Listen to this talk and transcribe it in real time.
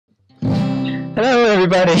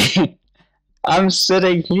everybody. I'm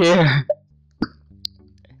sitting here.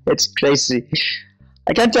 It's crazy.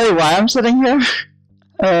 I can't tell you why I'm sitting here,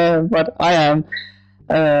 but I am.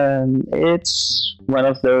 It's one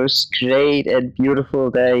of those great and beautiful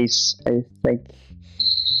days, I think.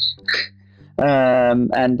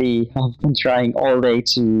 Andy, I've been trying all day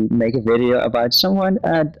to make a video about someone,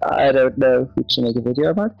 and I don't know who to make a video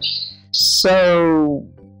about. So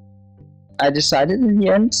I decided in the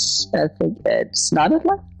end, I think it's not at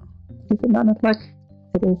luck. Is it not at luck?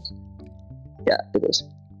 It is. Yeah, it is.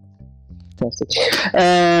 Fantastic.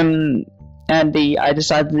 I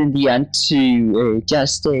decided in the end to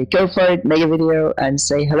just go for it, make a video, and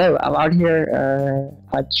say hello. I'm out here.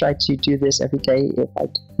 I try to do this every day if I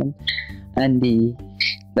can, and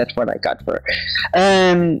that's what I got for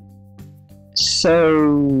it.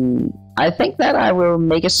 So I think that I will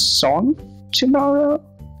make a song tomorrow.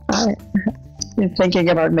 I've been thinking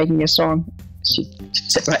about making a song.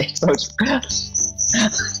 Right,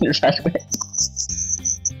 that way.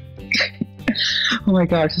 Oh my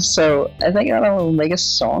god, so I think that I will make a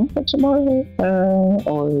song for tomorrow,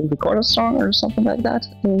 or record a song or something like that.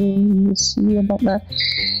 We'll see about that.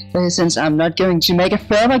 Since I'm not going to make a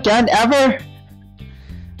film again, ever!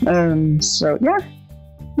 So yeah,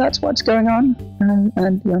 that's what's going on,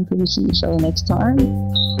 and until we see each other next time.